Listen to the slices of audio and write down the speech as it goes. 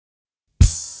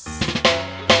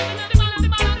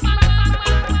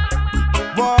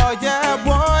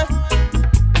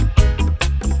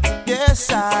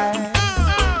Yes, I.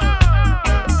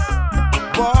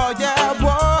 Boy, yeah,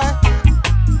 boy.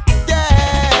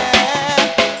 Yeah.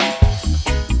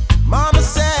 Mama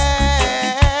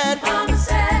said,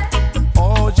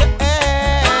 hold your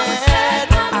head.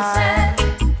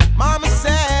 Mama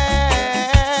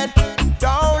said,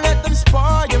 don't let them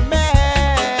spoil your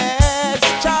mess,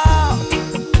 child.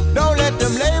 Don't let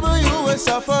them label you a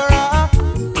sufferer,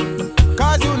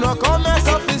 'cause you know come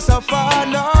yourself is suffer,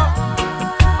 no.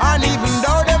 And even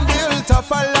though them built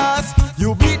tough a loss,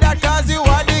 you beat that 'cause you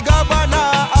are the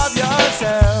governor of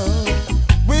yourself.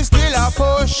 We still a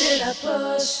push.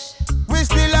 We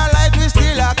still a like, we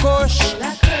still a push.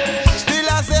 Still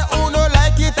a say who no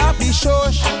like it a fi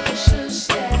shush.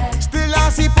 Still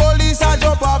a see police a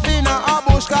jump off in a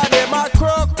bush 'cause them a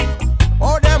crook.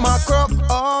 Oh, them a crook,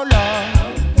 oh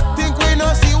Lord. Think we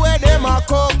no see where them a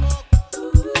cook.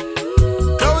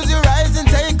 Close your eyes and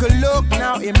take a look.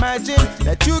 Now imagine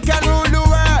that you can rule the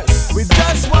world with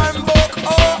just one book.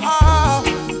 Oh,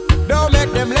 don't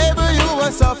make them label you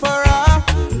a sufferer,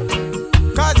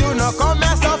 'cause you know come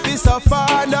yourself is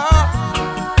suffer, no.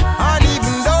 And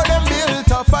even though them built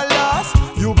tough a loss,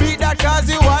 you beat that 'cause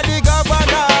you are the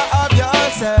governor of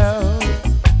yourself.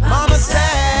 Mama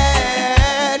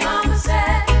said,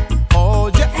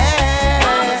 hold your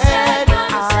head.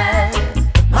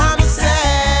 Mama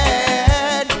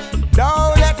said,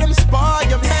 don't let them spoil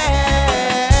your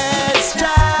mess,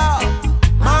 child.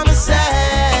 Mama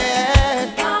said,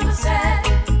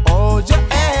 hold your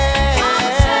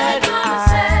head.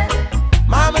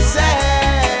 Mama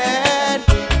said,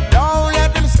 don't let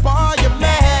them spoil your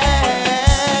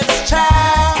mess,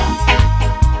 child.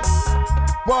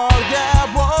 Boy, yeah,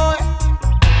 boy.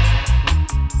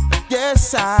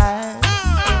 Yes, I.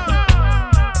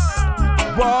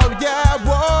 Boy, yeah,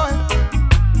 boy.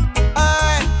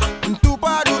 Ay,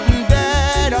 stupado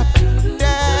dead up,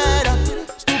 dead up.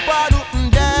 Stupado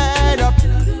dead up,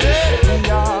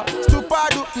 yeah.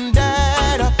 Stupado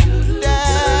dead up,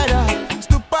 dead up.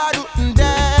 Stupado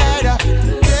dead up,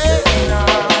 yeah.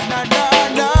 Nah,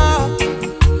 nah, nah.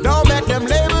 Don't make them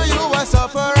label you a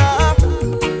sufferer,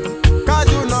 'cause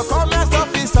you know come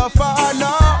yourself is suffer,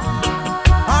 no.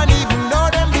 And even though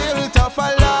them built tough a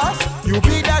loss, you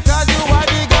beat that 'cause you are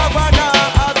the governor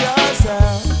of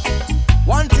yourself.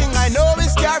 One thing I know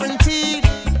is guaranteed: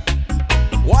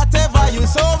 whatever you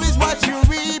sow is what you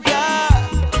reap, yeah.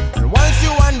 And once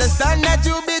you understand that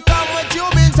you become what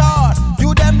you've been taught,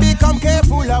 you then become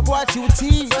careful of what you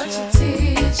teach.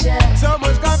 So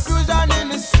much confusion in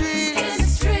the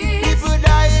streets, people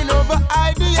dying over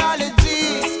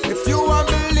ideologies. If you won't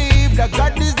believe that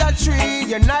God is a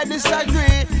tree and I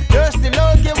disagree, you're still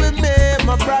okay with me,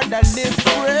 my brother, live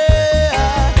free.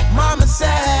 Mama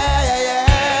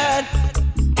said,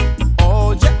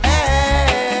 hold your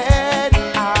head.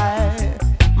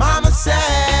 Mama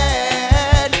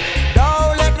said,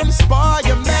 don't let them spoil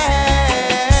your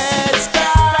mess,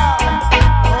 girl.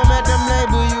 Don't let them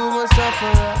label you a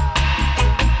sufferer,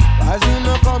 'cause you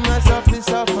know come yourself is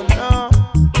suffer now.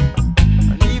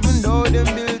 And even though them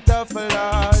built up a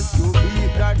lot, you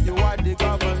believe that you are the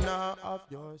governor of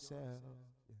yourself.